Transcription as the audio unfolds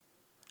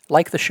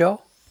Like the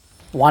show?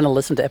 Want to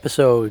listen to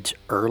episodes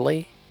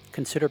early?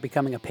 Consider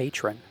becoming a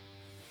patron.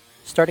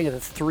 Starting at the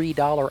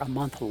 $3 a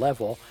month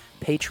level,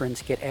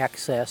 patrons get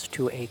access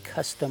to a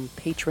custom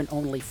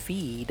patron-only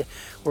feed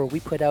where we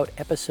put out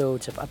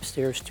episodes of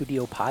Upstairs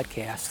Studio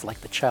podcasts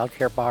like the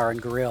Childcare Bar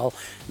and Grill,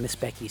 Miss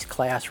Becky's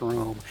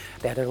Classroom,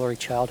 That Early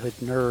Childhood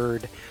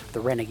Nerd,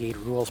 the Renegade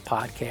Rules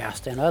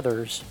podcast, and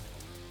others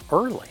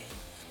early.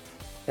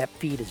 That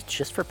feed is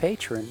just for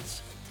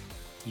patrons.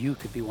 You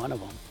could be one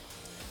of them.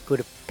 Go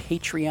to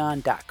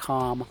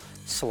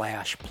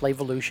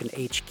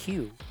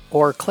patreon.com/PlayvolutionHQ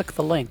or click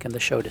the link in the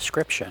show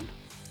description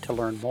to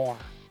learn more.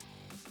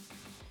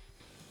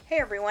 Hey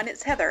everyone,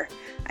 it's Heather.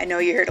 I know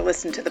you're here to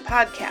listen to the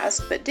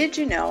podcast, but did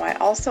you know I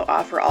also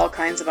offer all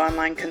kinds of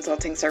online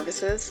consulting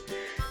services?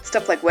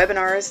 Stuff like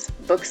webinars,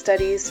 book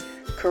studies,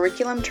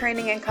 curriculum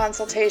training and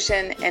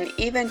consultation, and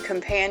even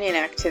companion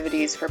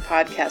activities for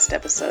podcast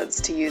episodes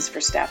to use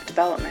for staff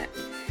development.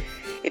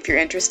 If you're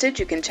interested,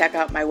 you can check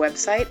out my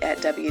website at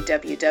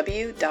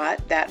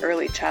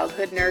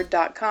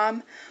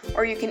www.thatearlychildhoodnerd.com,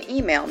 or you can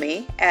email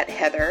me at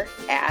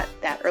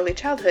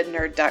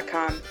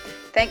heather@thatearlychildhoodnerd.com.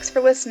 Thanks for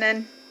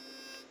listening.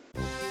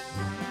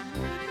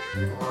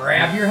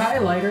 Grab your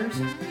highlighters.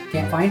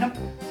 Can't find them?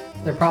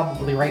 They're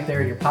probably right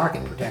there in your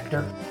pocket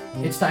protector.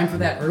 It's time for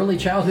That Early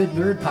Childhood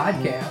Nerd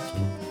podcast.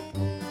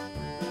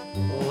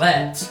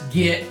 Let's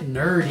get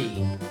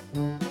nerdy.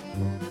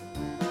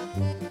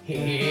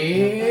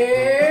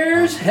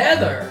 Here's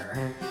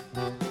Heather.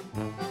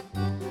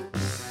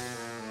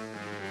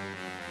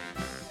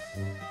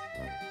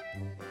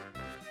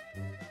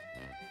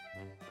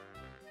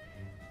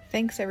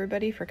 Thanks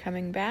everybody for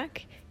coming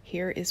back.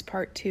 Here is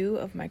part 2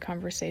 of my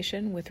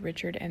conversation with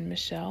Richard and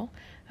Michelle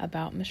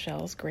about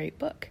Michelle's great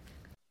book.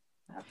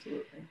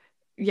 Absolutely.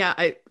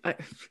 Yeah,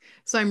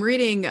 so I'm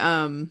reading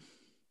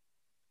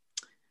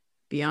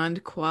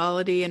Beyond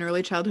Quality in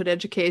Early Childhood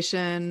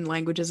Education,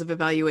 Languages of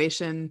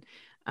Evaluation.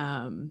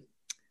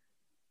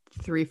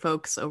 3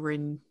 folks over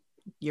in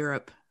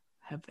Europe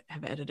have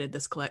edited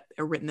this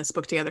or written this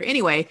book together.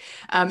 Anyway,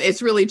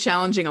 it's really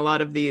challenging a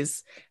lot of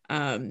these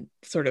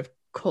sort of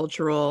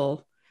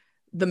cultural,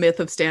 the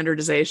myth of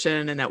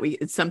standardization, and that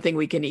it's something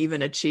we can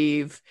even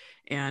achieve.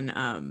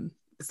 And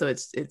so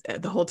it's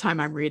the whole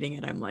time I'm reading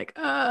it, I'm like,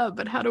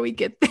 but how do we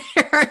get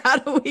there? How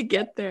do we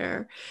get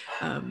there?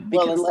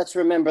 Well, and let's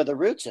remember the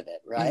roots of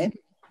it, right? Mm-hmm.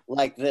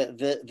 Like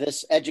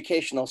this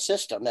educational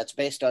system that's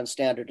based on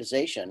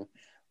standardization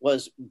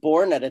was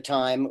born at a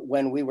time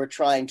when we were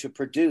trying to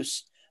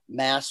produce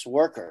mass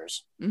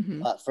workers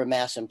for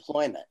mass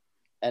employment.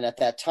 And at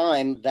that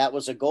time, that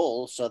was a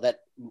goal so that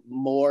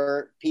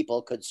more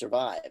people could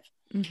survive.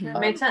 Mm-hmm.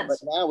 Made sense. But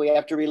now we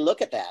have to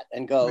relook at that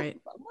and go, right.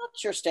 I'm not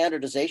sure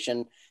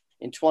standardization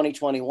in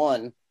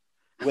 2021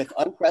 with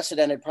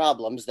unprecedented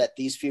problems that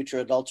these future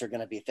adults are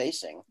going to be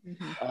facing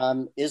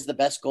is the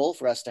best goal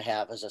for us to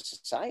have as a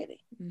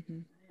society.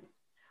 Mm-hmm.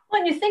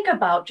 When you think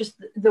about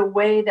just the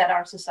way that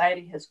our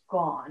society has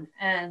gone,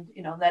 and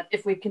that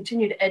if we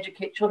continue to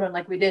educate children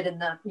like we did in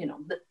the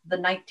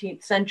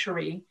 19th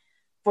century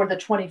for the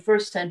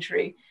 21st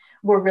century,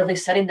 we're really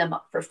setting them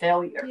up for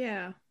failure.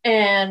 Yeah.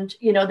 And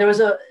there was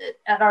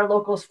at our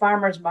local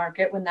farmers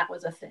market, when that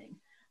was a thing,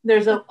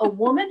 there's a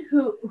woman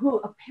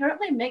who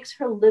apparently makes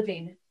her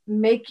living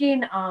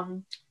making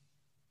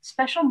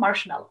special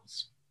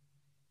marshmallows,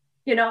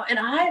 and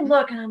I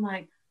look and I'm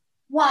like,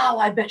 wow,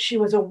 I bet she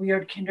was a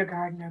weird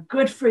kindergartner.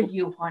 Good for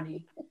you,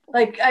 honey.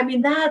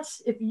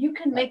 That's, if you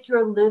can make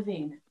your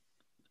living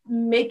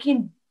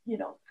making,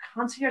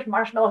 concierge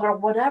marshmallows or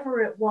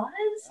whatever it was,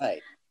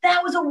 right.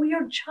 That was a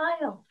weird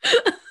child.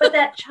 But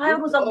that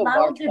child was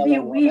allowed to be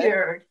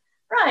weird.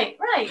 Right.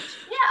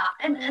 Yeah.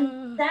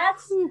 And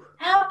that's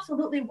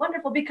absolutely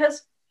wonderful,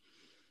 because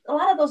a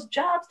lot of those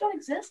jobs don't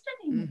exist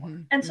anymore.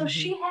 Mm-hmm. And so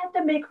she had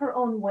to make her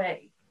own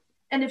way.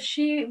 And if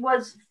she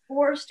was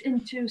forced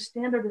into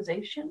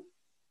standardization,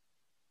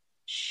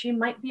 she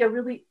might be a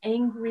really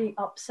angry,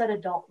 upset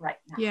adult right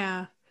now.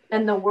 Yeah.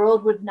 And the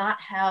world would not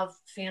have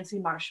fancy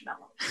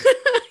marshmallows.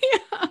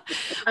 Yeah.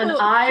 And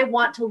I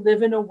want to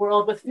live in a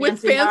world with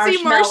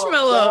fancy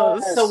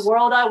marshmallows. Yes. The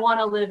world I want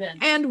to live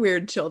in. And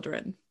weird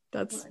children.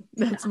 That's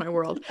my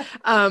world.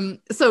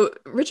 So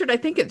Richard, I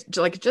think it's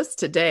like just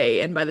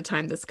today, and by the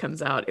time this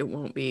comes out, it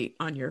won't be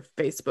on your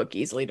Facebook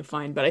easily to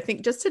find, but I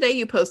think just today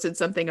you posted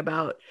something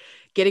about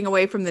getting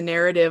away from the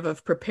narrative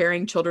of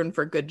preparing children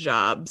for good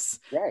jobs,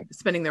 right.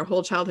 Spending their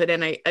whole childhood.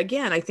 And I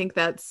think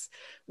that's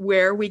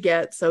where we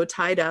get so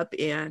tied up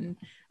in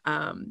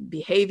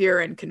behavior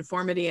and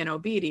conformity and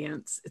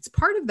obedience. It's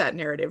part of that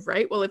narrative,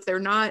 right? Well, if they're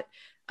not,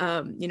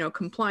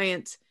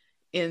 compliant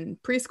in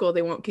preschool,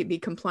 they won't be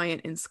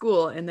compliant in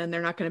school, and then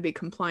they're not going to be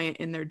compliant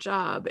in their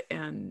job.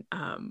 And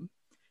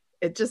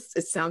it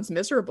sounds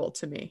miserable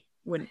to me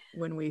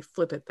when we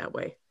flip it that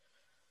way.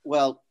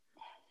 Well,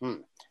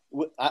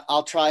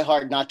 I'll try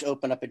hard not to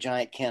open up a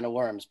giant can of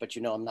worms, but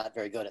I'm not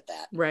very good at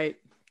that. Right.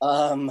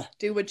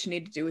 Do what you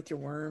need to do with your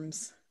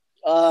worms.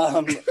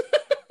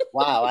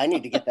 Wow, I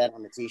need to get that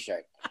on the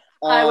t-shirt.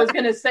 I was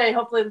going to say,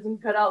 hopefully it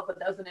doesn't cut out, but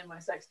that wasn't in my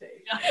sex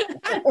tape.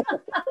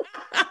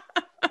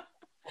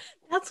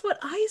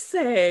 That's what I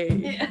say.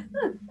 Yeah.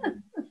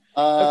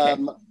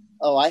 Okay.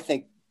 Oh, I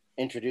think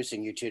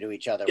introducing you two to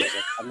each other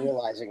I'm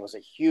realizing was a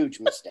huge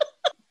mistake.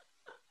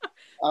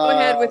 Go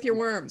ahead with your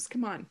worms.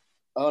 Come on.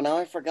 Oh, now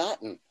I've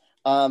forgotten.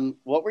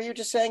 What were you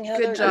just saying,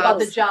 Heather? Good About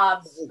the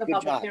jobs. jobs, Good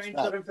about jobs, preparing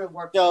right. children for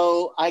work.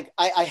 So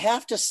I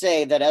have to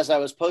say that as I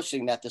was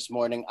posting that this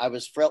morning, I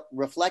was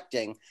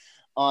reflecting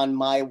on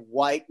my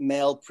white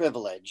male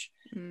privilege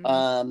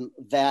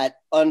that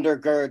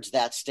undergirds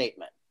that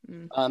statement.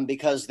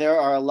 Because there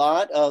are a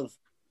lot of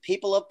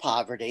people of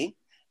poverty,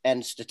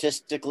 and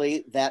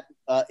statistically that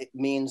it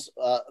means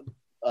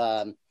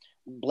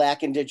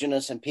Black,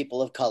 Indigenous, and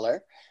people of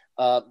color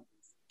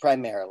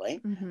primarily,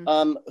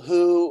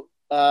 who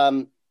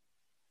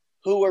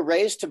were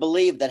raised to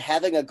believe that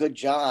having a good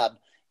job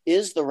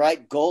is the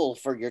right goal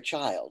for your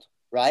child,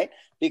 right?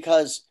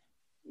 Because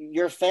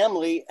your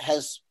family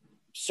has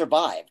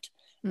survived.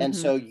 And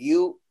so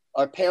you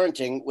are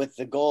parenting with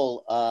the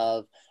goal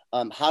of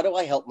how do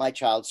I help my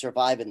child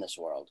survive in this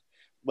world?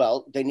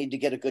 Well, they need to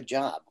get a good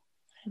job.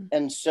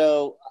 And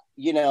so,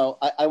 you know,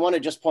 I want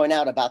to just point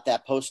out about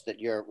that post that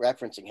you're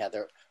referencing,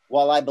 Heather.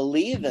 While I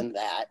believe in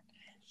that,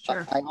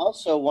 Sure. I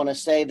also want to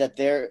say that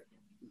there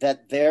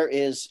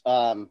is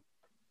an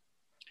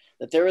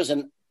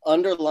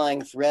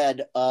underlying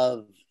thread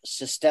of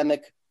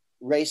systemic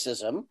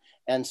racism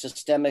and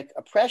systemic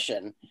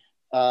oppression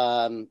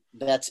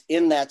that's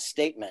in that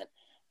statement.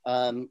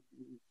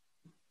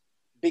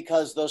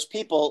 Because those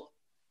people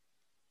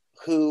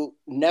who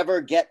never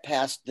get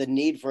past the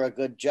need for a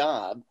good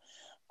job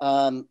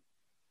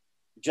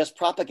just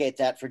propagate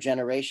that for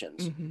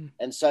generations.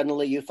 And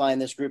suddenly you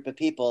find this group of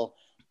people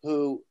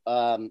who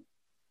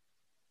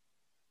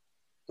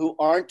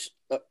aren't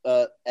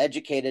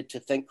educated to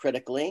think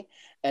critically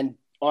and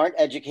aren't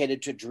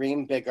educated to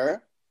dream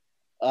bigger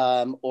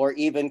or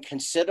even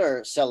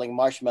consider selling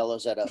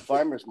marshmallows at a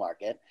farmer's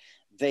market.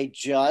 They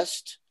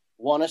just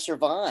want to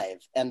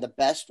survive. And the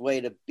best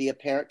way to be a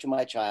parent to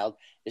my child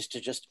is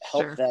to just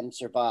help them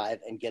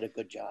survive and get a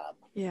good job.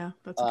 Yeah,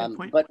 that's a good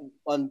point. But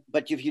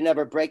if you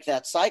never break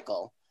that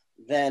cycle,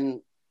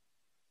 then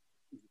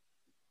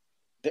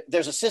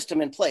there's a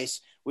system in place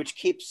which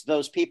keeps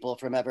those people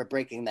from ever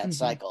breaking that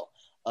cycle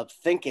of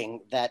thinking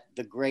that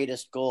the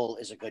greatest goal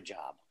is a good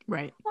job.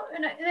 Right. Well,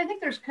 and I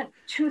think there's kind of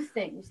two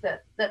things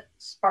that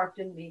sparked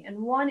in me. And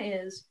one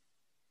is,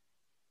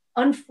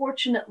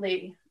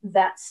 unfortunately,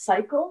 that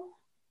cycle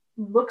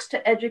looks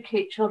to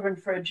educate children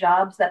for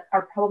jobs that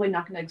are probably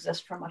not going to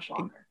exist for much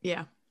longer.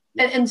 Yeah.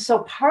 And so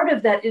part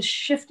of that is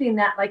shifting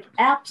that, like,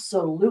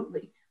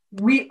 absolutely.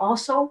 We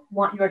also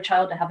want your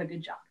child to have a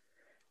good job.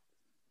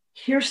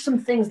 Here's some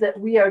things that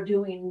we are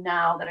doing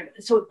now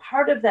so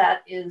part of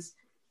that is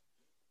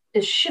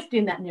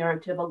shifting that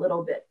narrative a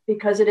little bit,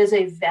 because it is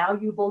a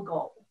valuable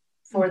goal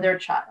for their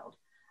child.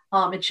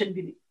 It shouldn't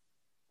be the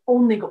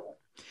only goal.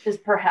 Is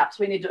perhaps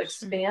we need to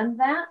expand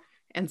that.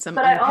 And some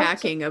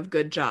unpacking of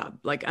good job,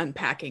 like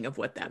unpacking of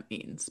what that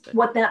means.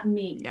 What that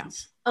means. Yeah.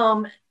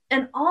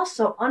 And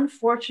also,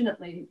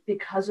 unfortunately,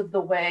 because of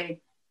the way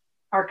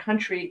our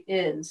country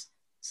is,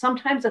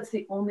 sometimes that's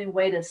the only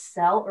way to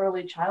sell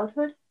early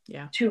childhood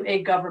to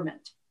a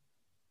government,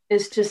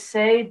 is to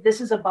say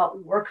this is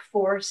about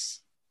workforce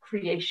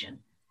creation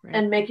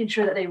and making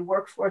sure that a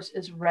workforce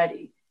is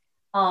ready.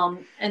 But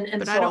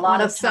so I don't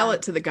want to sell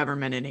it to the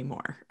government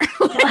anymore.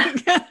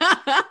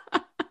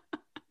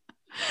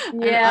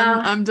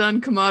 I'm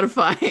done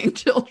commodifying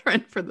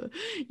children for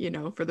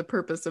the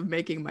purpose of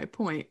making my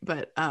point.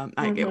 But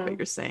I get what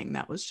you're saying.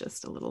 That was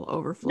just a little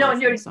overflow. No,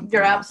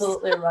 you're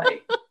absolutely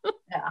right.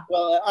 Yeah.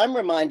 Well, I'm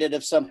reminded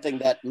of something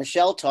that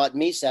Michelle taught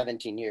me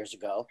 17 years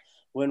ago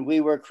when we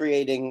were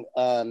creating,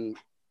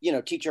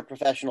 teacher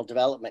professional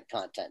development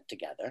content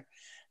together.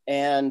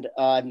 And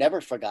I've never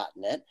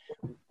forgotten it,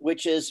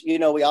 which is,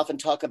 we often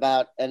talk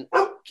about,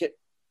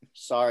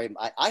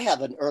 I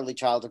have an early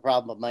childhood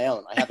problem of my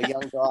own. I have a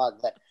young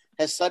dog that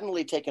has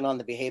suddenly taken on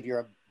the behavior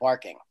of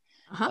barking.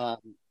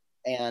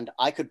 And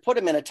I could put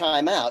him in a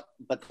timeout,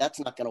 but that's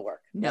not going to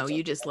work. No,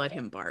 you just let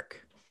him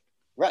bark.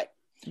 Right.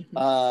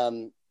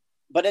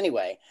 But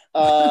anyway.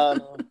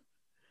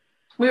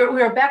 We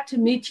were back to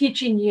me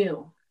teaching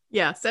you.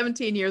 Yeah,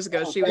 17 years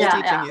ago, she was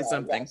teaching you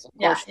something.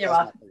 Yes, of course,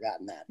 I've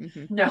forgotten that.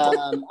 No.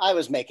 I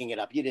was making it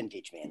up. You didn't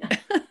teach me anything.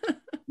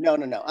 No,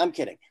 I'm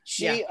kidding.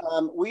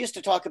 We used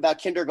to talk about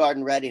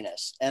kindergarten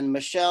readiness, and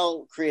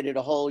Michelle created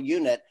a whole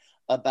unit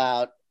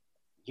about,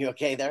 you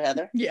okay there,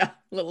 Heather? Yeah,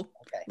 little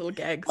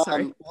gag,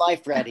 sorry.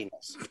 Life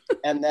readiness.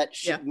 And that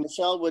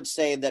Michelle would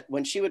say that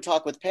when she would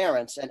talk with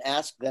parents and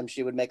ask them,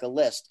 she would make a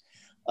list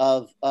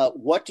of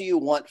what do you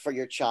want for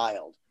your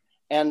child?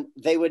 And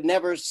they would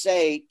never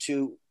say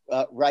to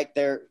write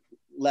their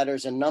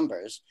letters and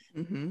numbers.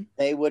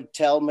 They would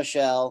tell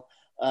Michelle,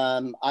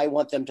 I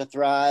want them to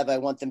thrive. I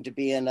want them to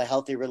be in a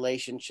healthy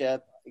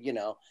relationship.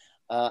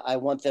 I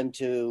want them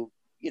to,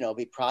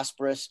 be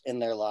prosperous in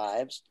their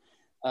lives.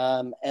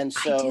 And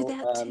so I do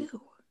that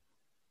too.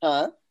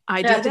 Huh?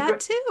 I do that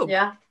too.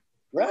 Yeah.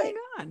 Right.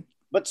 Oh my God.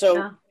 But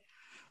so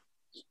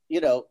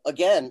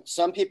again,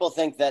 some people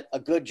think that a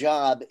good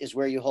job is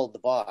where you hold the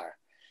bar.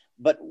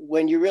 But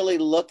when you really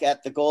look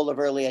at the goal of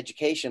early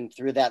education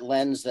through that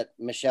lens that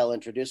Michelle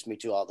introduced me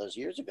to all those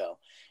years ago,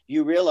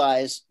 you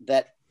realize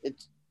that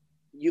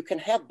you can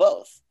have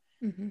both.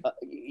 Mm-hmm.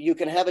 You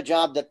can have a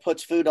job that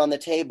puts food on the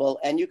table,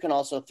 and you can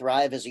also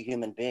thrive as a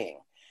human being.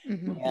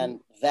 Mm-hmm. And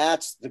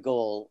that's the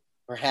goal,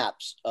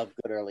 perhaps, of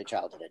good early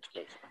childhood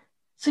education.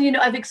 So,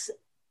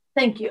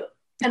 thank you.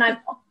 And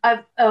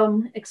I've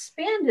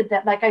expanded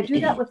that. Like I do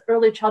that with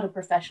early childhood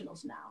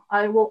professionals now.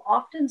 I will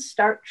often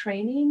start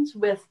trainings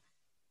with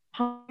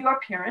your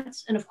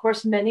parents, and of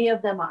course, many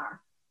of them are.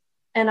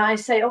 And I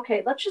say,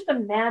 okay, let's just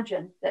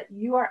imagine that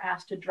you are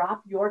asked to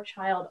drop your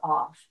child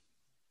off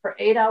for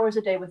 8 hours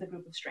a day with a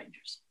group of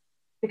strangers,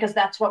 because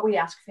that's what we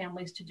ask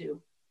families to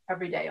do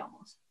every day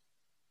almost.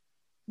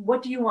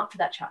 What do you want for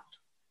that child?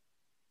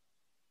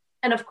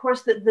 And of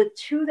course, the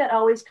two that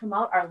always come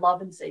out are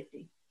love and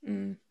safety.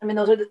 Mm. I mean,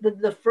 those are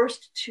the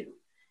first two.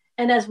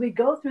 And as we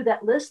go through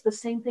that list, the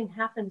same thing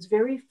happens.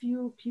 Very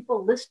few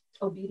people list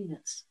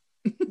obedience.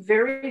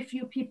 Very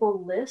few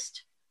people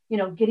list,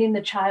 getting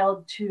the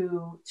child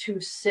to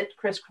sit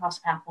crisscross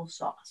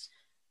applesauce.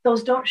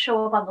 Those don't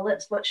show up on the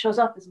list. What shows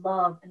up is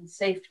love and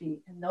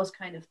safety and those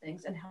kind of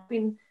things. And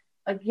helping,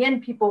 again,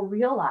 people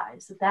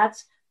realize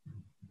that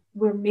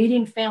we're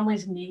meeting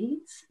families'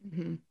 needs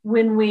Mm-hmm.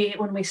 when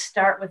we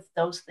start with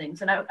those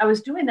things. And I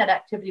was doing that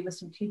activity with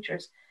some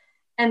teachers.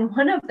 And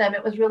one of them,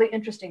 it was really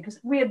interesting because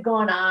we had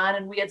gone on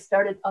and we had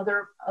started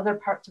other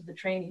parts of the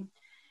training.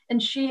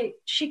 And she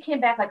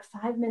came back like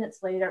 5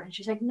 minutes later and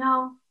she's like,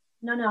 no.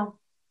 I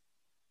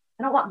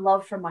don't want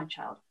love from my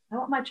child. I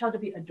want my child to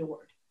be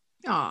adored.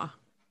 Aw.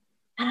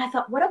 And I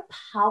thought, what a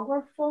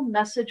powerful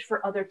message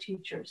for other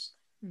teachers,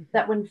 Mm-hmm.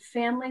 that when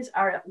families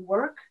are at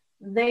work,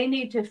 they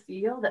need to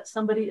feel that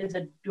somebody is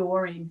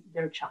adoring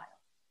their child,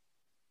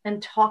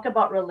 and talk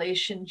about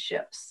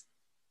relationships,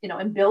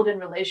 and build in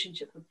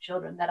relationships with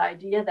children. That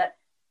idea that,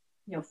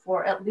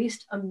 for at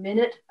least a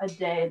minute a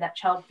day, that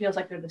child feels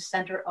like they're the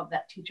center of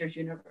that teacher's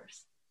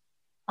universe.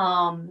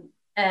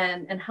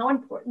 And how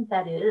important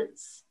that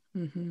is.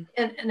 Mm-hmm.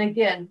 And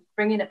again,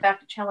 bringing it back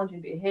to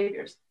challenging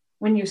behaviors,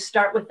 when you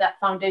start with that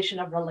foundation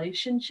of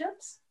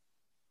relationships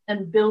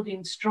and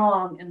building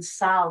strong and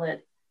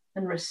solid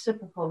and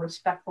reciprocal,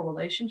 respectful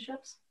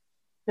relationships,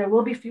 there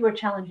will be fewer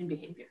challenging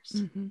behaviors.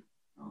 Mm-hmm.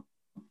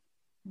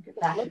 Get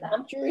back to that.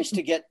 I'm curious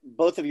to get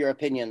both of your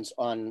opinions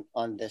on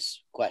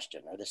this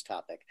question or this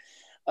topic.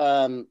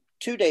 2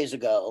 days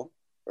ago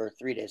or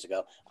 3 days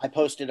ago, I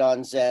posted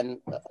on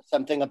Zen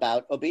something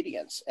about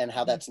obedience and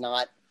how that's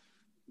not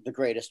the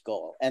greatest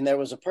goal. And there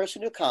was a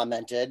person who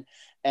commented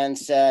and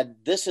said,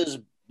 "This is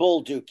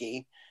bull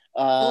dookie."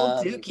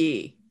 Bull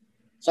dookie.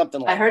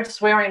 Something like I heard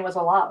swearing was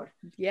allowed.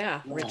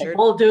 Yeah, Richard.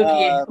 Bull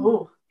dookie.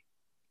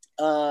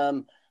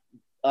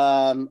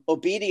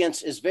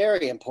 Obedience is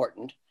very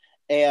important.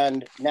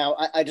 And now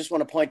I just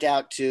want to point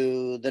out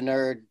to the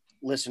nerd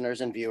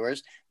listeners and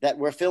viewers that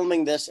we're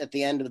filming this at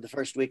the end of the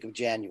first week of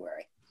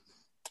January.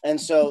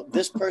 And so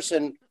this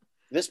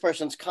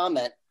person's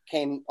comment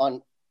came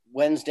on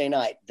Wednesday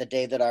night, the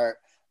day that our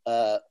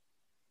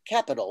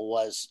Capitol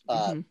was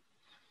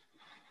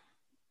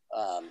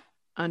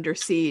under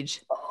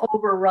siege.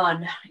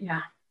 Overrun.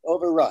 Yeah.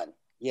 Overrun.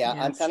 Yeah,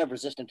 Yes. I'm kind of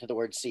resistant to the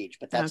word siege,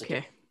 but that's okay.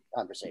 a different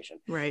conversation.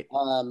 Right.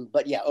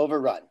 But yeah,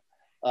 overrun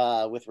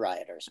with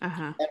rioters.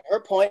 Uh-huh. And her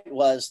point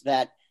was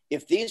that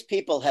if these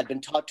people had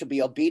been taught to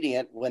be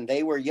obedient when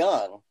they were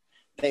young,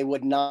 they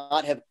would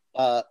not have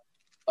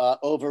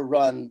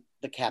overrun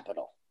the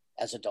Capitol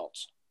as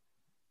adults.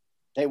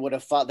 They would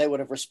have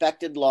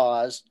respected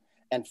laws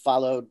and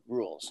followed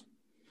rules.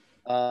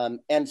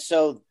 And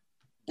so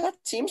that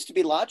seems to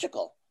be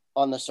logical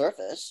on the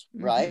surface,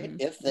 right? Mm-hmm.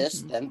 If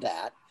this, then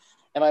that.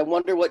 And I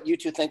wonder what you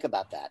two think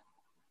about that.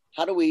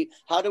 How do we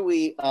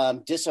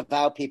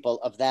disavow people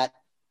of that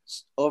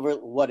over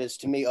what is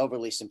to me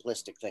overly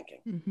simplistic thinking?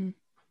 Mm-hmm.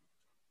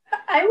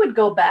 I would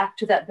go back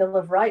to that Bill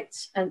of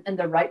Rights and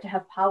the right to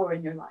have power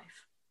in your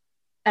life.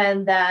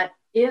 And that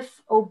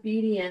if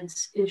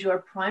obedience is your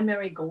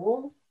primary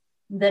goal,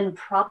 then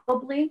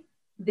probably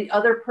the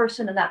other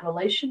person in that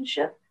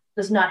relationship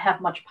does not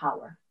have much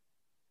power.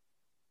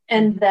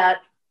 And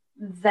that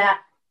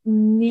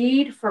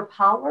need for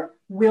power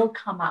will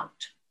come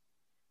out.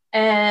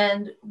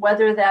 And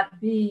whether that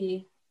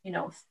be,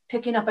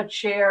 picking up a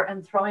chair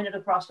and throwing it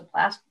across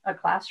a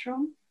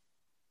classroom,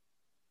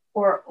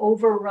 or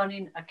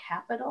overrunning a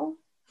Capitol.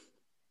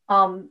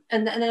 And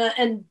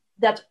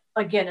that's,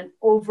 again, an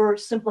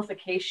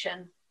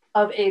oversimplification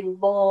of a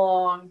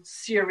long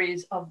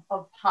series of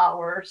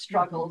power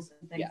struggles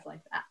and things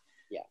like that.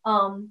 Yeah.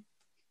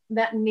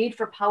 That need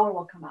for power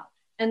will come out.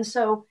 And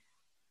so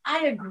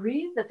I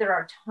agree that there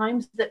are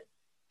times that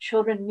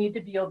children need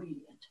to be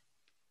obedient.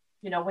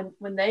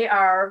 When they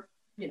are,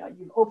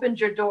 you've opened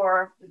your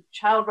door, the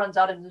child runs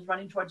out and is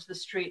running towards the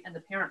street and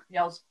the parent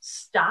yells,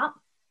 "Stop."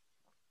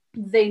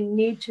 They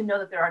need to know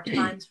that there are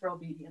times for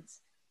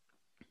obedience.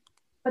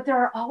 But there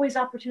are always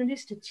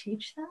opportunities to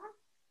teach that.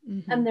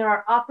 Mm-hmm. And there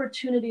are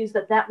opportunities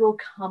that will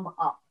come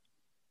up.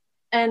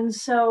 And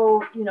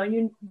so,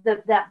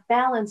 that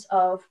balance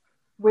of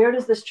where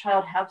does this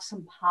child have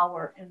some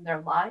power in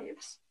their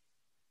lives?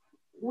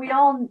 We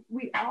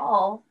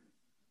all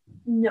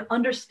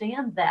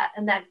understand that,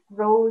 and that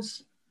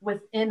grows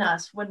within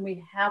us when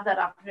we have that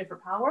opportunity for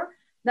power.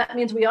 That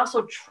means we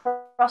also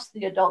trust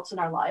the adults in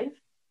our life.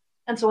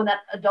 And so when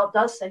that adult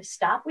does say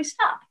stop, we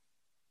stop,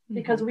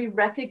 because we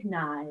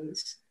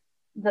recognize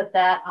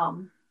that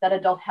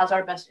adult has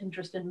our best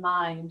interest in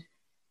mind,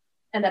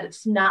 and that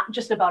it's not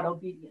just about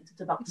obedience,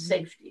 it's about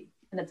safety,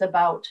 and it's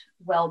about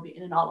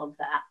well-being and all of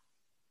that.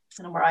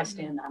 And where I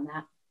stand on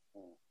that.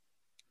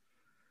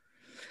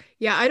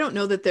 Yeah, I don't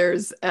know that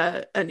there's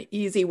an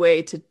easy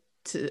way to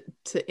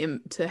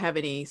have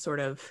any sort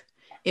of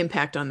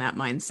impact on that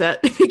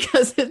mindset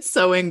because it's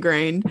so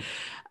ingrained.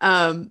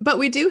 But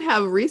we do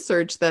have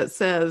research that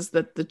says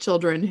that the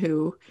children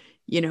who,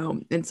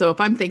 and so if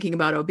I'm thinking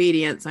about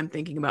obedience, I'm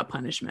thinking about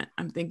punishment.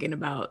 I'm thinking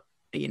about,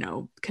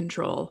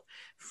 control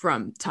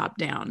from top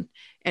down.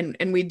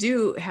 And we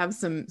do have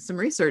some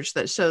research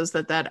that shows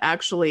that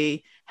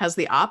actually has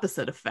the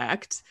opposite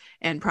effect,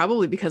 and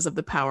probably because of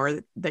the power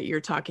that you're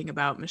talking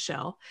about,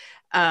 Michelle.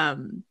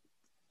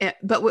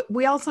 But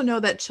we also know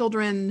that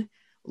children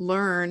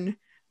learn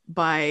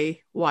by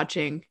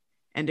watching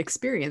and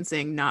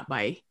experiencing, not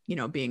by,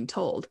 being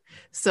told.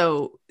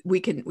 So we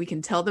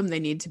can tell them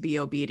they need to be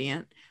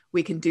obedient.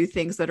 We can do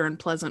things that are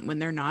unpleasant when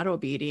they're not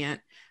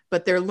obedient,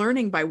 but they're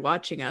learning by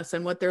watching us.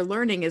 And what they're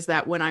learning is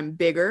that when I'm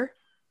bigger,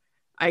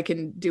 I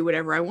can do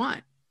whatever I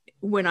want.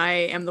 When I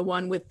am the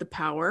one with the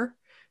power,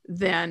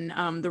 then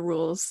the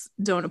rules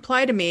don't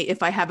apply to me.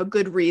 If I have a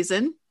good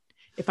reason,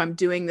 if I'm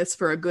doing this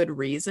for a good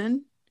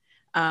reason,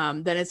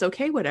 then it's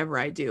okay, whatever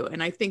I do.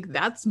 And I think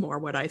that's more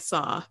what I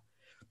saw.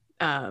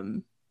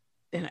 And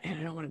I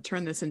don't want to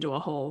turn this into a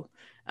whole,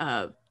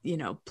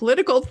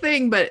 political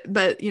thing, but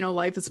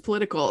life is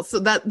political. So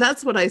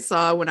that's what I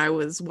saw when I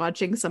was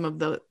watching some of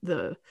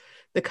the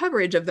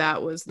coverage of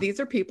that. Was these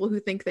are people who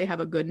think they have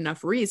a good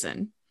enough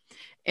reason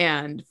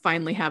and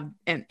finally have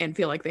and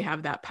feel like they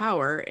have that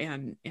power,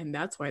 and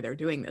that's why they're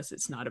doing this.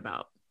 It's not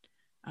about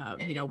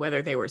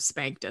whether they were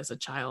spanked as a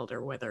child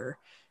or whether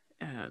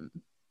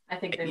I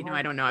think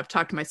I don't know, I've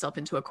talked myself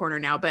into a corner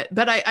now, but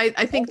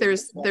I think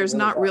there's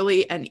not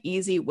really an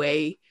easy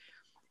way.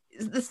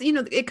 This,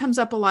 it comes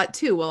up a lot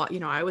too. Well,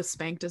 I was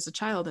spanked as a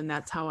child and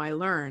that's how I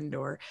learned.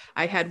 Or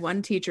I had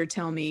one teacher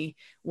tell me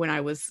when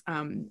I was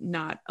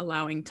not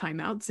allowing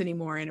timeouts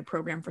anymore in a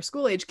program for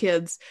school age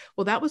kids,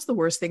 well, that was the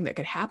worst thing that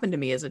could happen to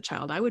me as a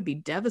child. I would be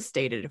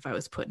devastated if I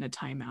was put in a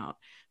timeout.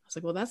 I was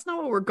like, well, that's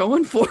not what we're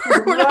going for.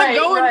 We're not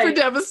going for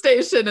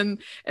devastation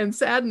and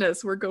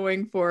sadness. We're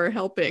going for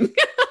helping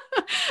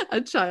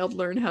a child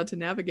learn how to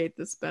navigate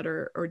this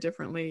better or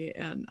differently.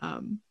 And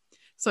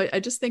so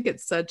I just think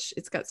it's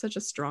got such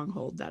a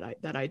stronghold,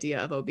 that idea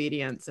of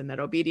obedience, and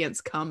that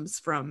obedience comes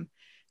from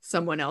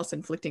someone else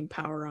inflicting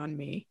power on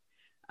me,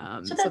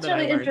 so that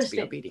really I learn to be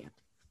obedient.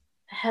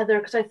 Heather,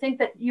 because I think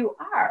that you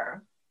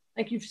are,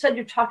 like you've said,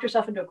 you've talked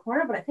yourself into a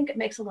corner, but I think it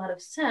makes a lot of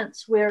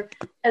sense where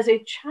as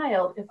a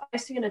child, if I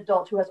see an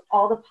adult who has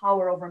all the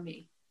power over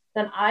me,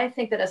 then I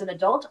think that as an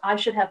adult, I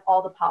should have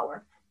all the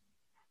power.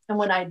 And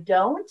when I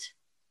don't,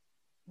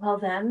 well,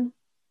 then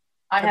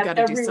I have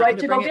every right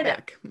to go get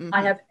it. Mm-hmm.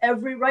 I have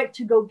every right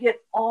to go get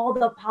all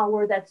the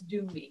power that's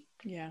due me.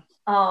 Yeah.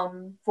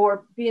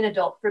 For being an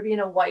adult, for being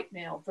a white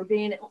male, for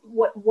being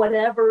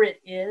whatever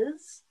it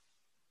is,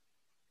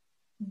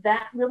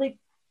 that really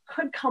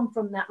could come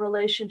from that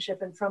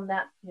relationship and from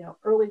that,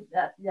 early,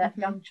 that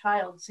young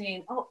child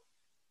seeing, oh,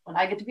 when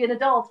I get to be an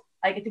adult,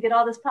 I get to get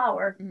all this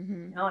power,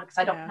 because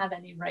I don't have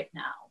any right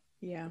now.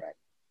 Yeah.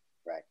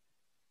 Right.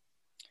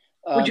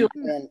 Would you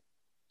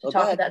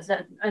talk about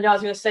that? And I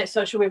was going to say,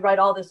 so should we write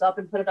all this up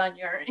and put it on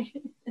your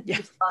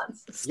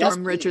response?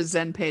 Storm Richard's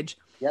Zen page.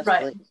 Yes,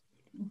 right. Please.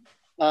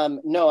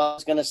 No, I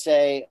was going to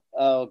say,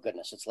 oh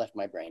goodness, it's left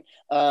my brain.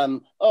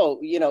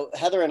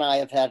 Heather and I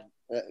have had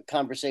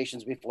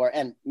conversations before,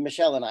 and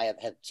Michelle and I have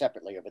had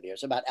separately over the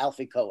years about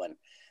Alfie Cohen,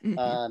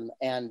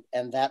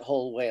 and that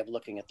whole way of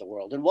looking at the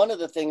world. And one of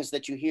the things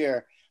that you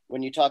hear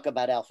when you talk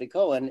about Alfie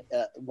Cohen,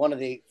 one of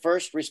the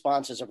first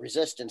responses of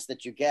resistance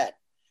that you get,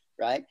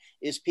 right,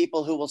 is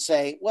people who will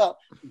say, well,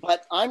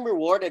 but I'm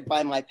rewarded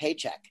by my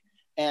paycheck.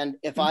 And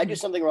if I do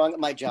something wrong at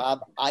my job,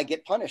 I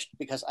get punished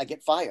because I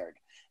get fired.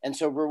 And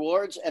so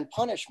rewards and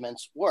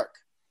punishments work,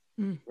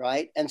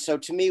 right? And so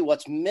to me,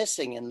 what's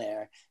missing in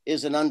there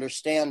is an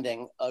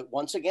understanding,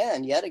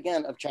 yet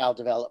again, of child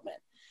development.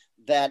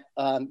 That,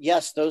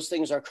 yes, those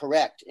things are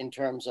correct in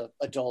terms of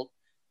adult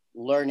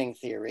learning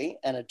theory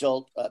and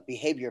adult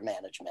behavior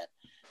management,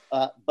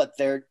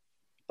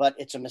 but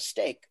it's a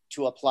mistake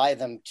to apply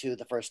them to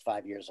the first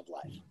 5 years of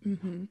life.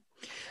 Mm-hmm.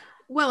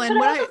 Well,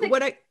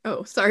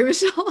 and sorry,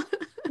 Michelle.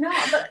 No,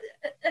 but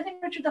I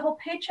think, Richard, the whole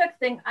paycheck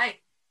thing,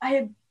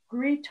 I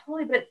agree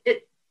totally, but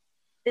it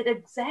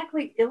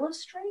exactly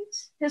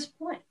illustrates his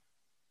point,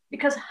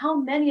 because how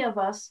many of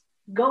us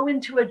go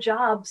into a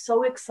job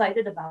so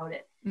excited about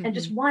it and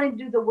just wanting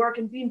to do the work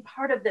and being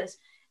part of this,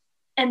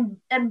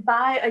 And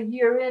by a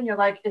year in, you're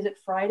like, is it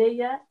Friday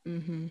yet?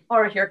 Mm-hmm.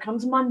 Or here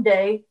comes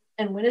Monday,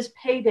 and when is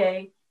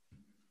payday?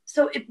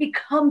 So it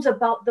becomes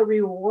about the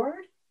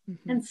reward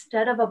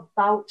instead of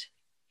about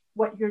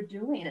what you're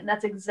doing. And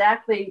that's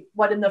exactly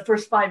what in the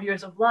first 5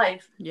 years of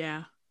life,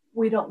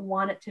 we don't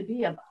want it to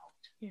be about.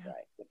 Yeah.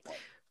 Right.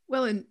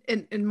 Well,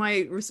 in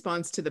my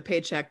response to the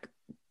paycheck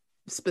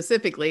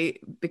specifically,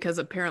 because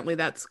apparently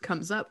that's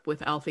comes up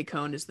with Alfie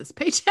Kohn, is this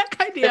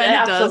paycheck idea. It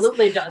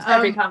absolutely does.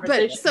 Every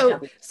conversation.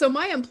 But so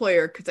my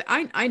employer, because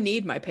I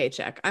need my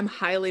paycheck. I'm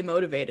highly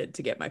motivated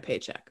to get my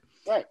paycheck.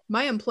 Right.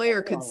 My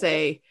employer could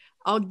say,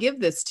 I'll give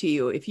this to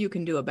you if you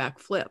can do a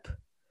backflip.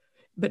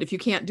 But if you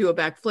can't do a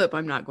backflip,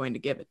 I'm not going to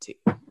give it to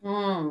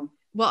you.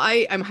 Well,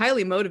 I'm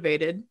highly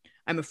motivated.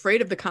 I'm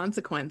afraid of the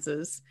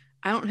consequences.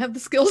 I don't have the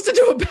skills to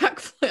do a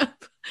backflip.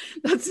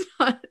 That's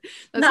not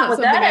with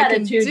that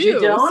attitude. You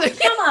don't.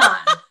 So, come on.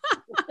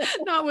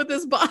 Not with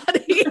this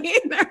body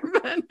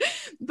either.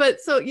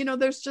 But so,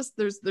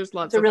 there's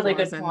lots of really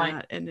flaws in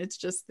that. And it's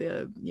just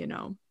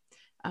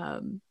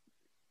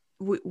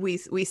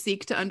we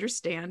seek to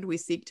understand, we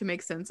seek to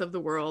make sense of the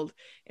world,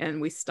 and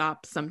we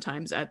stop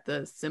sometimes at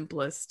the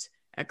simplest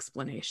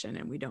explanation,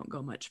 and we don't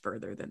go much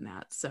further than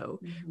that. So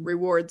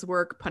rewards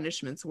work,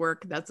 punishments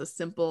work. That's a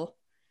simple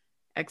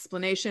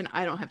explanation.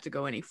 I don't have to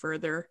go any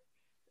further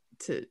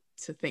to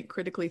think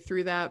critically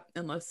through that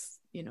unless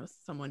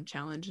someone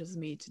challenges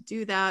me to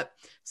do that.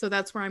 So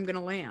that's where I'm going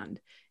to land,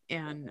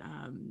 and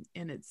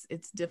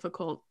it's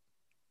difficult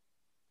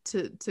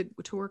to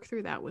work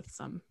through that with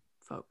some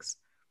folks.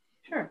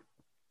 Sure.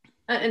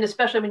 And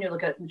especially when you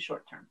look at it in the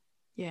short term.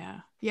 Yeah.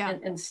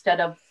 And instead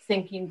of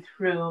thinking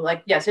through,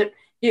 like, yes,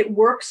 it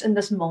works in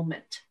this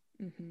moment.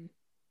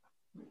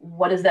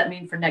 What does that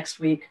mean for next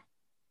week?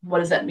 What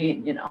does that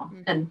mean?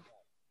 And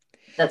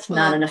that's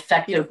not an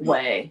effective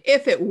way.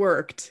 If it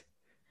worked,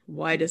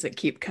 why does it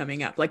keep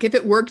coming up? Like, if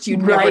it worked,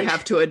 you'd never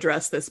have to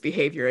address this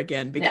behavior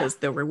again because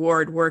the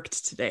reward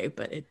worked today,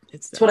 but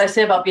it's what I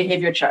say about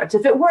behavior charts.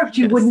 If it worked,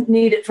 you wouldn't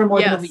need it for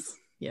more than a week.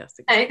 Yes.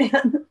 Exactly.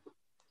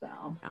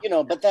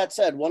 So. But that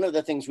said, one of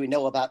the things we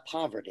know about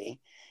poverty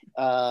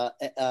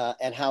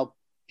and how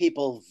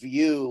people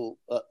view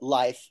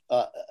life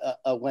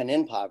when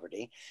in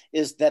poverty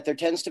is that there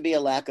tends to be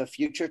a lack of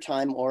future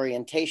time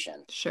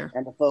orientation. Sure.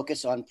 And a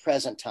focus on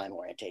present time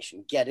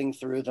orientation, getting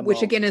through the Which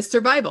moment. Again is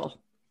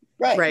survival.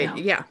 Right.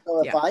 Yeah.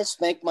 So if I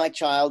spank my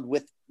child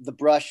with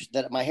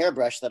the my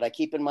hairbrush that I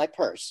keep in my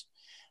purse,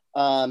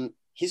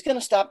 he's going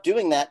to stop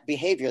doing that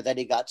behavior that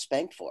he got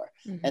spanked for.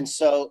 And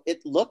so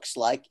it looks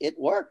like it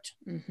worked.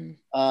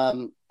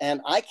 And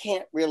I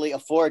can't really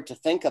afford to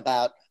think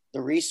about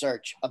the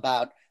research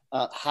about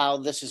how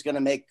this is going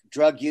to make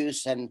drug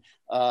use and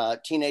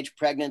teenage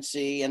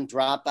pregnancy and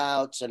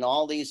dropouts and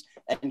all these,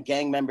 and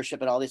gang membership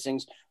and all these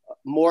things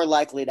more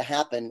likely to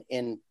happen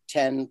in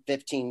 10,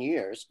 15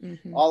 years.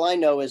 All I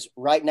know is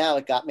right now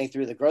it got me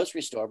through the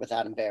grocery store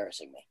without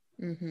embarrassing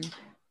me.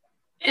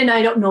 And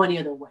I don't know any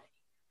other way.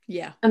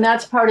 Yeah. And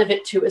that's part of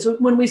it too, is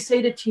when we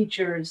say to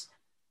teachers,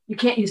 you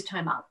can't use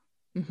timeout.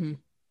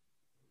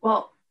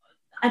 Well,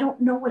 I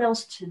don't know what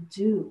else to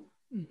do.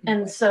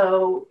 And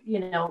so,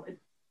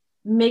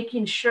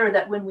 making sure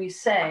that when we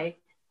say,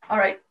 all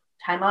right,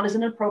 timeout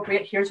isn't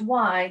appropriate, here's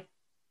why,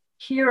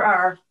 here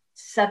are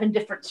 7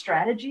 different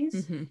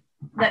strategies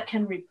that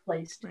can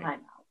replace timeout.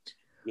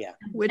 Yeah.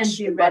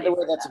 Which, by the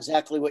way, that's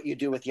exactly what you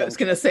do with young I was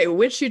going to say,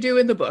 which you do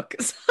in the book.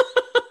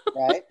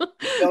 Right?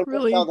 You don't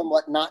really tell them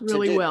what not to do.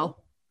 Really well.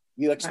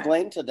 You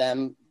explain to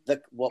them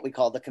what we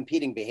call the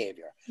competing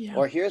behavior.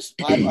 Or here's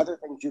 5 other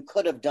things you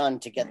could have done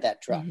to get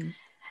that truck. And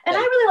I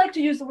really like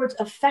to use the words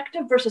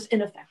effective versus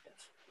ineffective.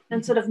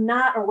 Instead of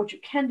not, or what you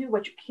can do,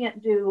 what you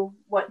can't do,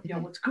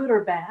 what's good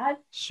or bad.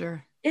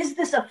 Sure. Is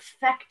this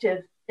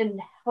effective in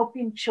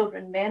helping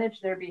children manage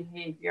their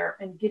behavior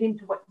and getting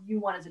to what you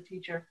want as a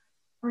teacher,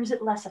 or is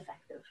it less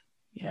effective?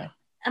 Yeah.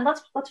 And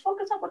let's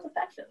focus on what's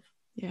effective.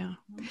 Yeah.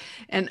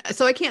 And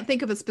so I can't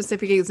think of a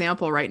specific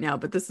example right now,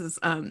 but this is,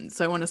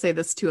 so I want to say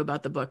this too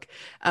about the book.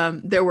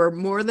 There were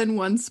more than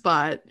one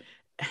spot,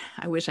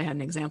 I wish I had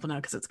an example now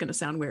because it's going to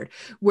sound weird,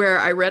 where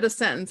I read a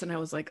sentence and I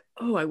was like,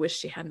 oh, I wish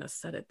she hadn't have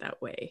said it that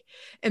way.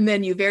 And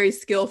then you very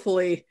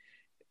skillfully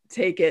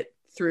take it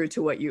through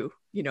to what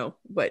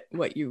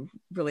what you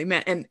really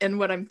meant. And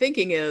what I'm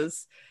thinking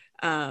is,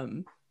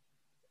 so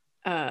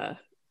that's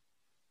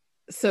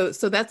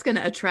going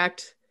to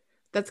attract,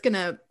 that's going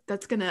to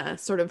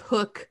sort of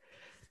hook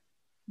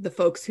the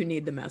folks who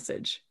need the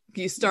message.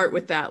 You start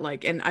with that,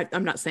 like, and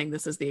I'm not saying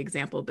this is the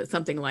example, but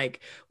something like,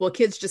 well,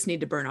 kids just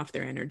need to burn off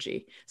their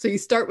energy. So you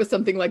start with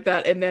something like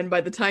that. And then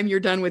by the time you're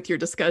done with your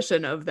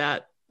discussion of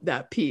that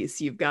piece,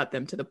 you've got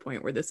them to the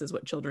point where this is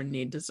what children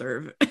need,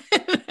 deserve,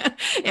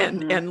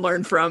 and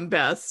learn from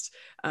best.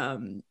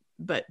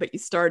 But you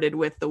started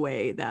with the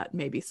way that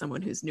maybe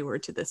someone who's newer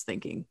to this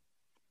thinking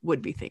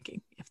would be thinking,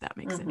 if that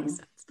makes any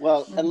sense.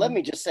 Well, and let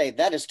me just say,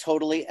 that is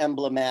totally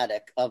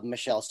emblematic of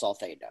Michelle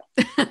Salcedo.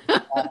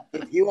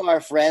 If you are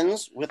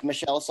friends with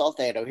Michelle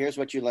Salcedo, here's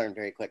what you learn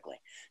very quickly.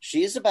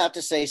 She's about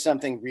to say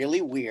something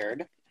really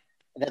weird,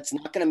 that's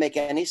not going to make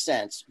any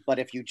sense. But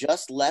if you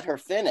just let her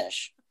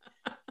finish,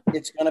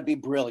 it's going to be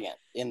brilliant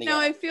in the No,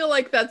 end. I feel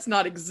like that's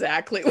not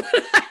exactly what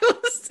I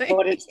was saying.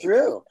 But it's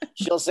true.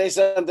 She'll say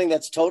something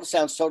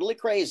sounds totally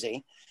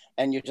crazy,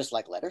 and you're just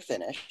like, let her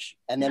finish.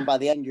 And then by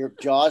the end, your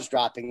jaw's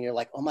dropping, and you're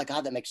like, oh my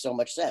God, that makes so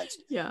much sense.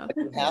 Yeah. But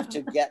you have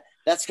to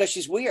that's because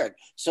she's weird.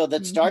 So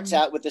that starts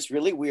out with this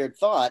really weird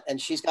thought, and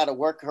she's got to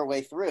work her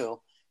way through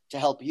to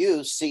help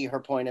you see her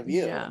point of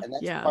view. Yeah, And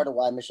that's yeah. part of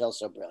why Michelle's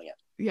so brilliant.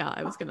 Yeah,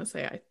 I was gonna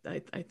say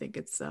I think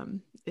it's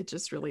it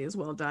just really is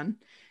well done.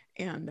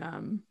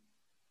 And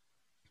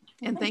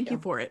thank you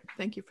for it.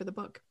 Thank you for the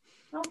book.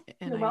 Oh,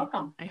 And you're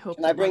welcome. I hope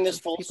Can I bring lots this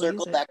of full people use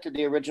circle it. back to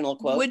the original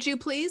quote? Would you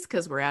please?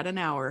 Because we're at an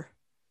hour.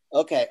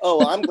 Okay.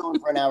 Oh, I'm going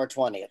for an hour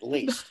 20 at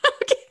least.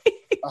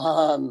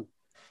 Okay.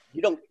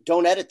 You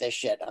don't edit this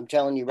shit. I'm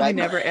telling you right I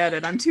now. never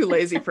edit. I'm too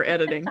lazy for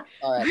editing.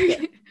 All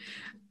right.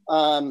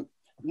 Good.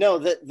 No,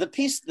 the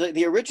piece,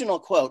 the original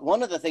quote,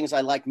 one of the things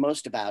I liked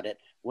most about it,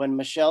 when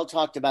Michelle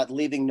talked about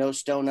leaving no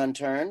stone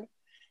unturned,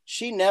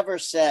 she never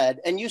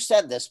said, and you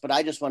said this, but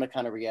I just want to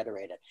kind of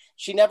reiterate it.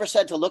 She never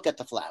said to look at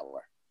the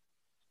flower.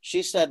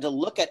 She said to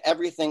look at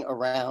everything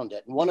around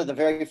it. And one of the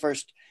very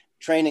first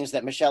trainings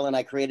that Michelle and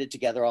I created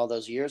together all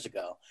those years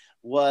ago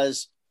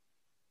was,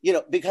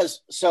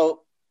 because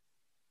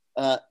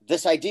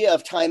this idea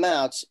of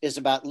timeouts is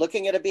about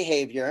looking at a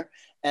behavior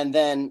and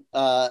then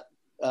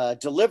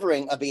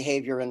delivering a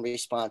behavior in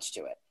response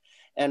to it.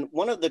 And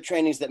one of the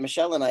trainings that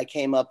Michelle and I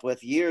came up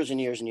with years and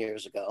years and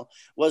years ago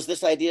was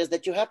this idea is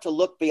that you have to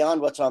look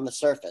beyond what's on the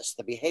surface,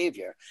 the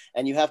behavior,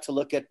 and you have to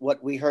look at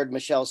what we heard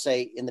Michelle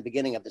say in the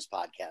beginning of this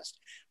podcast,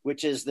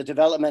 which is the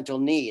developmental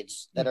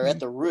needs that are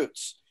at the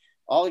roots.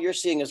 All you're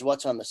seeing is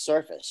what's on the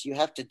surface. You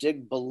have to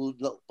dig below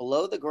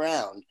the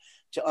ground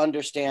to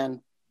understand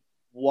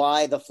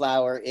why the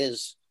flower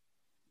is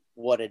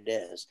what it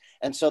is.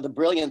 And so the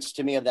brilliance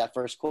to me of that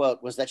first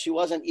quote was that she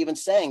wasn't even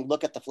saying,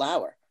 look at the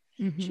flower.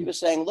 She was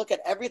saying, look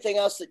at everything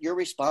else that you're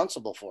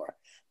responsible for.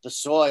 The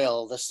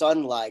soil, the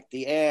sunlight,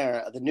 the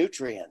air, the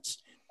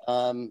nutrients.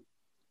 Don't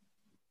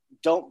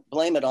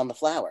blame it on the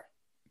flower.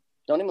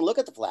 Don't even look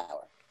at the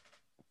flower.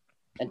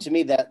 And to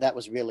me, that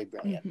was really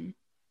brilliant.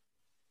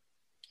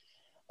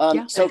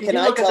 So can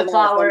I tell the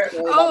flower?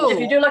 If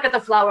you do look at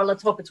the flower,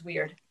 let's hope it's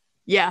weird.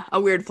 Yeah, a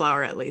weird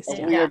flower at least.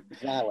 A weird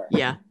flower.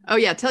 Yeah. Oh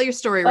yeah, tell your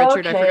story,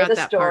 Richard. I forgot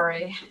that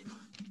story. part.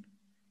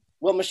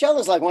 Well, Michelle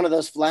is like one of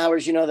those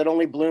flowers, that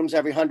only blooms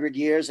every 100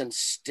 years and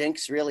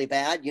stinks really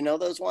bad. You know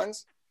those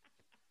ones?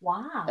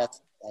 Wow.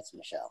 That's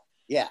Michelle.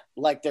 Yeah,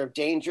 like they're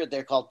dangerous.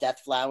 They're called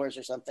death flowers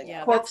or something.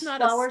 Yeah, Corpse that's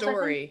not flowers, a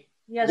story.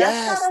 Yeah,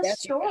 that's not a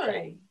that's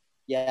story.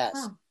 Yes.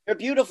 Huh. They're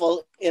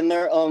beautiful in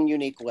their own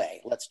unique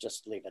way. Let's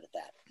just leave it at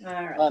that.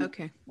 All right.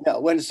 Okay. No,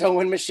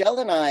 when Michelle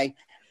and I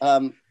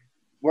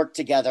worked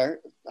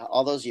together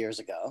all those years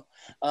ago,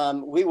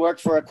 we worked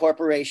for a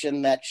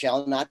corporation that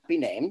shall not be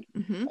named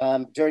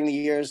during the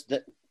years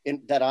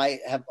that I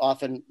have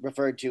often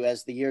referred to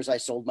as the years I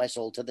sold my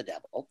soul to the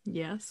devil.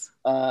 Yes.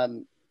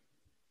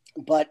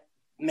 But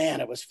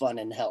man, it was fun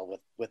in hell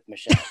with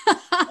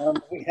Michelle.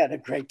 We had a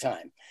great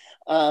time.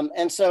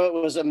 And so it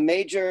was a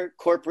major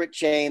corporate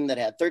chain that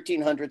had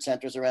 1,300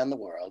 centers around the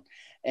world.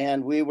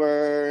 And we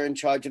were in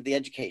charge of the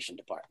education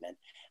department.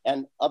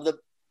 And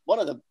one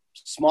of the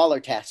smaller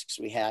tasks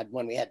we had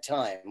when we had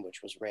time,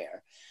 which was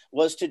rare,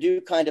 was to do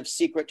kind of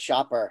secret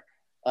shopper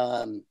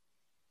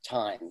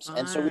times.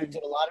 And so we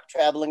did a lot of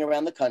traveling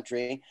around the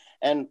country.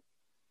 And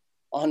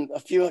on a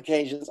few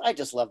occasions, I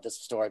just love this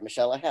story,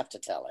 Michelle. I have to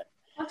tell it.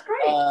 That's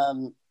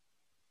great.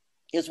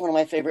 It's one of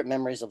my favorite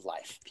memories of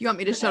life. If you want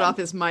me to shut off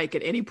his mic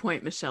at any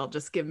point, Michelle,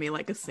 just give me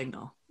like a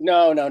signal.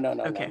 No.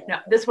 Okay. No,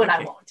 this one Okay.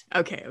 I won't.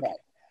 Okay. Right.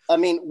 I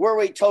mean, were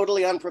we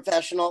totally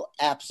unprofessional?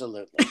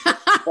 Absolutely.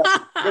 But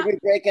did we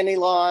break any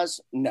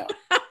laws? No.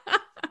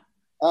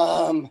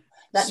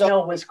 That so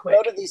no was quick.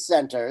 Go to these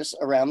centers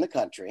around the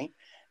country,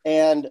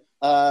 and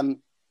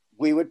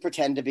we would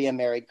pretend to be a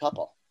married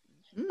couple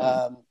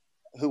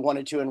who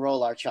wanted to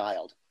enroll our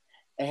child.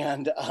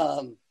 And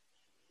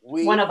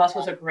one of us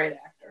was a great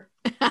actor.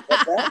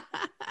 What's that?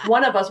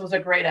 One of us was a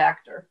great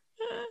actor.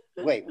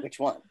 Wait, which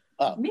one?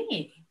 Oh.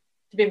 Me.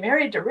 To be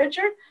married to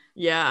Richard?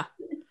 Yeah.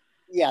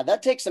 Yeah,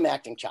 that takes some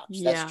acting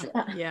chops. That's true.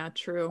 Yeah,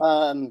 true.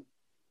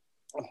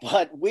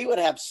 But we would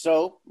have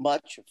so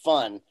much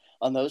fun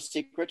on those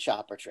secret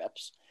shopper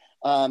trips.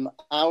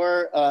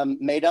 Our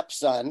made-up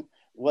son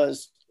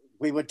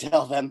we would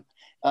tell them,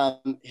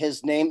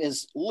 his name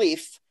is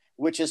Leaf,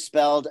 which is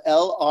spelled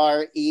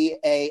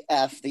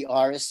L-R-E-A-F. The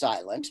R is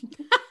silent.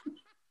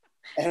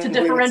 To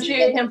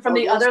differentiate him from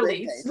the other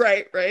Leafs.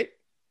 Right.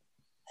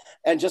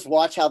 And just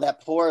watch how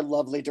that poor,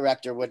 lovely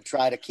director would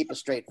try to keep a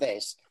straight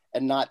face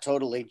and not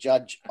totally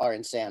judge our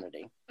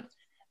insanity.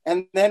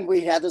 And then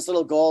we had this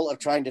little goal of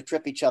trying to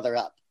trip each other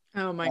up.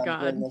 Oh my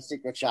God. During the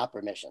secret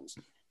shopper missions.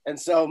 And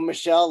so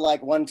Michelle,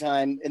 like one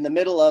time in the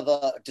middle of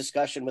a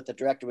discussion with the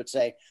director would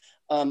say,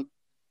 oh,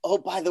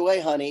 by the way,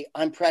 honey,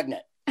 I'm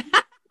pregnant.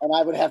 And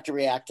I would have to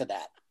react to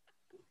that.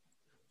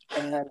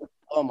 And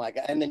oh my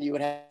God. And then you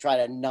would have to try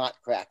to not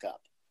crack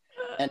up.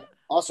 And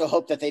also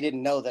hope that they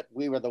didn't know that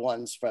we were the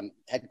ones from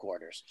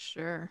headquarters.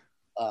 Sure.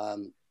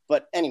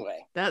 But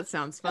anyway, that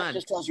sounds fun. That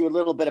just tells you a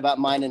little bit about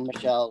mine and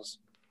Michelle's.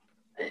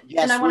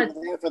 Yes, we were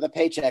there for the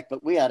paycheck,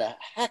 but we had a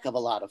heck of a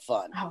lot of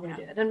fun. Oh, we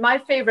did. And my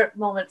favorite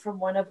moment from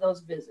one of those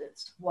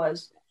visits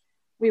was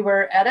we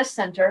were at a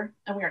center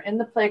and we were in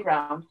the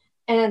playground,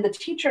 and the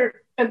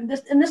teacher, and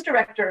this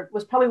director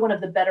was probably one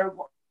of the better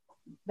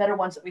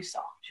ones that we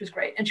saw. She was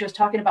great. And she was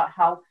talking about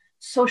how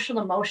social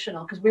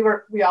emotional, because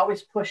we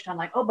always pushed on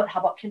like, oh, but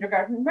how about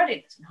kindergarten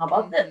readiness? And how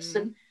about this?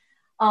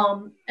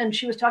 And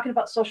she was talking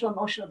about social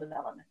emotional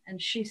development. And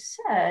she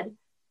said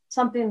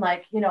something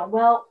like,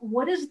 well,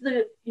 what is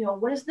the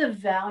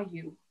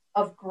value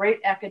of great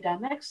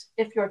academics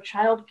if your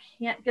child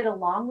can't get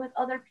along with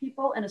other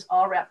people and is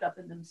all wrapped up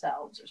in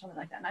themselves or something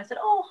like that? And I said,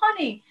 oh,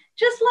 honey,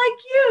 just like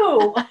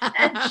you.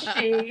 And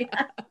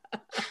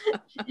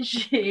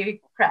she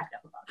cracked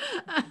up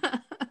about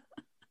it.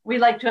 We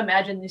like to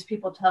imagine these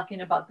people talking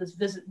about this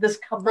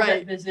couple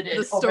that visited.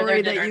 The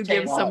story that you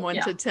give someone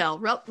to tell.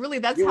 Really,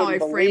 that's how I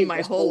frame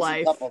my whole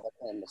life. Couple that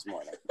came this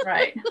morning.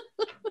 Right.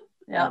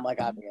 Yeah. Oh my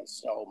God, we had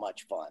so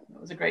much fun. It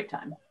was a great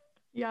time.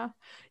 Yeah,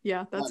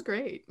 that's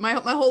great. My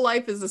whole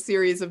life is a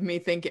series of me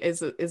thinking,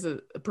 is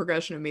a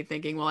progression of me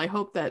thinking, well, I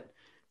hope that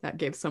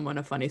gave someone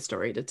a funny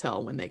story to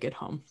tell when they get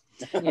home.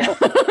 Yeah.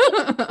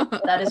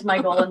 That is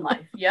my goal in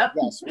life. Yep.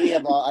 Yes, we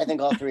have I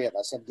think all three of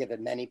us have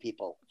given many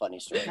people funny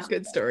stories.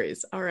 Good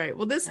stories. All right.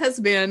 Well, this has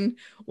been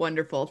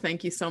wonderful.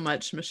 Thank you so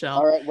much, Michelle.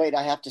 All right. Wait,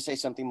 I have to say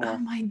something more. Oh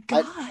my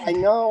God. I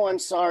know, I'm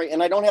sorry.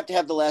 And I don't have to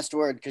have the last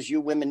word because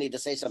you women need to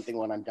say something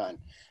when I'm done.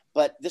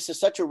 But this is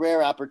such a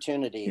rare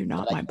opportunity. You're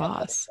not my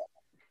boss.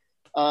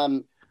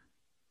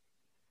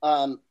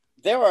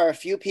 There are a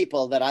few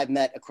people that I've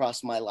met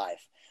across my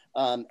life.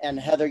 And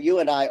Heather, you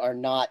and I are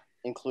not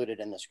included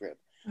in this group.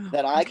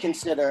 That I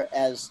consider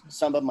as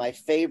some of my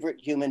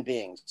favorite human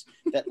beings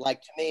that,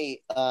 like, to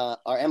me,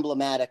 are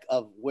emblematic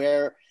of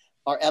where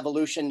our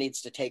evolution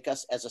needs to take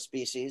us as a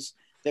species.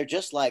 They're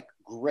just like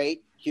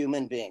great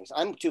human beings.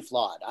 I'm too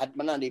flawed. I'm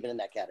not even in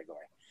that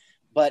category.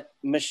 But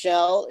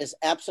Michelle is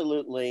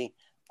absolutely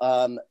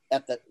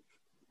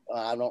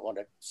I don't want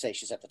to say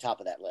she's at the top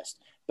of that list,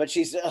 but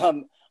she's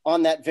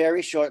on that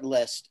very short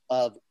list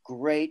of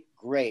great,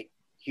 great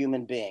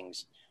human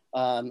beings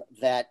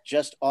that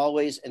just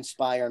always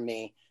inspire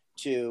me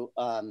to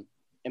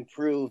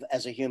improve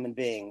as a human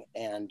being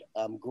and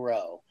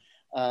grow.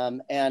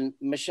 And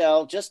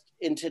Michelle, just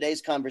in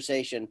today's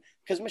conversation,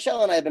 because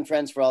Michelle and I have been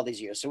friends for all these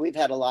years, so we've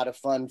had a lot of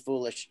fun,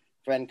 foolish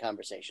friend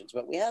conversations,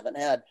 but we haven't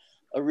had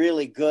a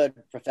really good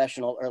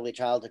professional early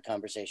childhood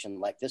conversation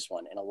like this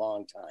one in a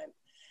long time.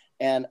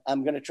 And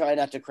I'm going to try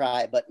not to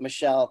cry, but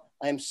Michelle,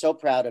 I am so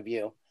proud of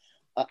you.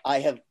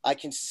 I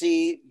can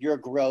see your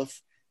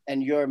growth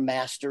and your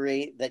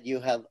mastery that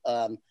you have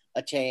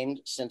attained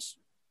since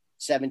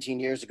 17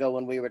 years ago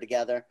when we were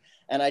together.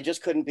 And I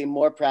just couldn't be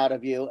more proud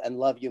of you and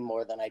love you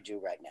more than I do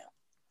right now.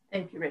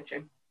 Thank you,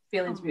 Richard.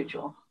 Feelings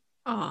mutual.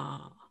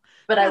 Oh,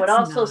 but I would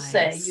also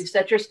say you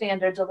set your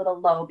standards a little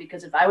low,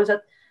 because if I was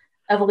at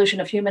Evolution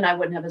of Human, I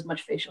wouldn't have as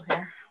much facial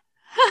hair.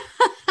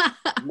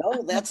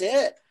 No, that's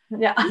it.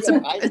 Yeah,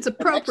 it's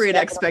appropriate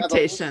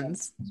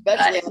expectations,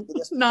 especially after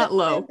this not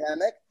low.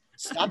 Pandemic.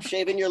 Stop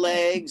shaving your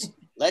legs.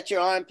 Let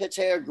your armpit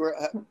hair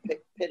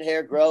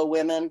grow,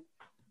 women.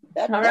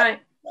 All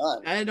right.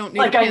 I don't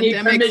need a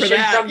pandemic for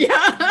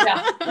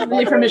that. I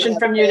need permission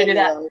from you to do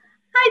that.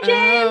 Hi,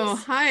 James. Oh,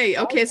 hi.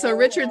 Okay, so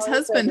Richard's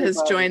husband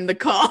has joined the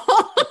call.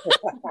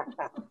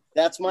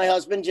 That's my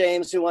husband,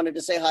 James, who wanted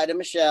to say hi to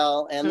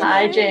Michelle. And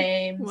hi,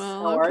 James.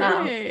 Well,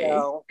 okay.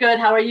 Good.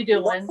 How are you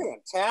doing?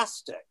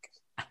 Fantastic.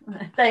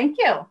 Thank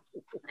you.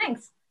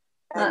 Thanks.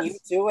 And you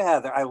too,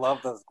 Heather. I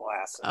love those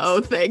glasses.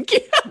 Oh, thank you.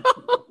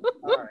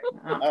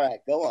 All right,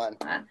 go on.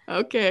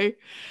 Okay.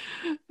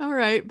 All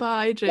right,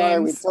 bye,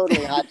 James. Sorry, we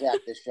totally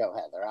hijacked this show,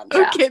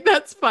 Heather. Okay,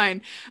 that's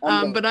fine.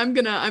 But I'm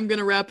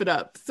gonna wrap it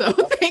up. So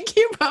thank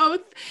you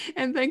both,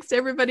 and thanks to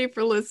everybody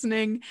for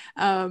listening.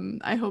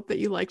 I hope that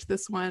you liked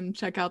this one.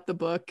 Check out the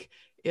book.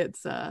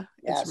 It's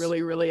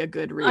really, really a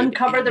good read.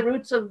 Uncover the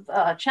Roots of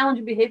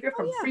Challenging Behavior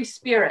from Free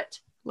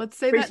Spirit. Let's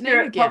say that name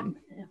again.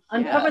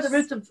 Uncover the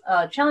Roots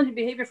of Challenging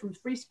Behavior from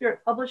Free Spirit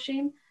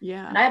Publishing.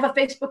 Yeah. And I have a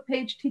Facebook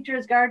page, Teacher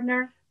is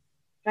Gardener.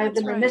 I've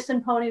been remiss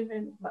in pony.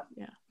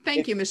 Yeah.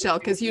 Thank you, Michelle,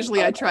 because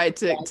usually I try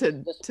to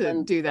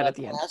do that at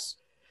the end.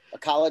 A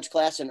college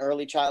class in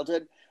early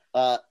childhood.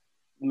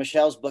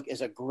 Michelle's book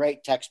is a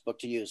great textbook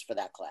to use for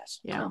that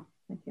class. Yeah. Oh,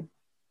 thank you.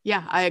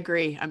 Yeah, I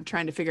agree. I'm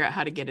trying to figure out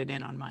how to get it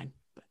in on mine.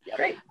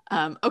 Great.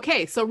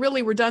 Okay, so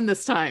really we're done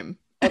this time.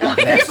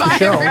 That's the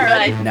show.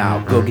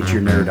 Now go get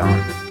your nerd on.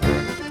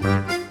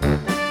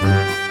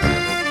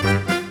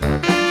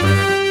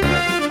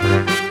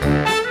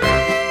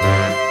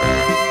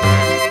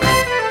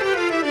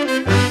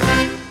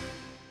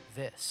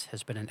 This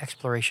has been an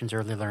Explorations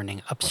Early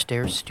Learning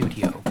Upstairs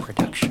Studio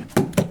production.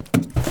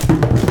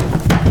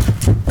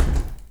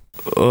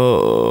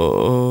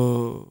 Oh.